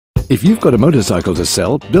If you've got a motorcycle to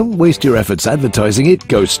sell, don't waste your efforts advertising it,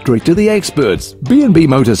 go straight to the experts. B&B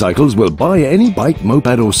Motorcycles will buy any bike,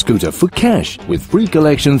 moped or scooter for cash with free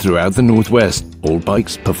collection throughout the Northwest. Old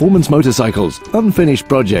bikes, performance motorcycles, unfinished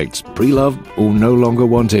projects, pre-loved or no longer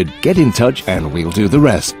wanted. Get in touch and we'll do the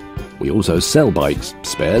rest. We also sell bikes,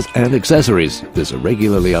 spares and accessories. There's a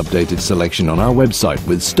regularly updated selection on our website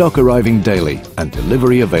with stock arriving daily and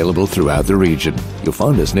delivery available throughout the region. You'll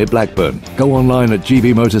find us near Blackburn. Go online at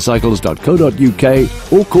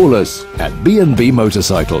gbmotorcycles.co.uk or call us at B&B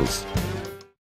Motorcycles.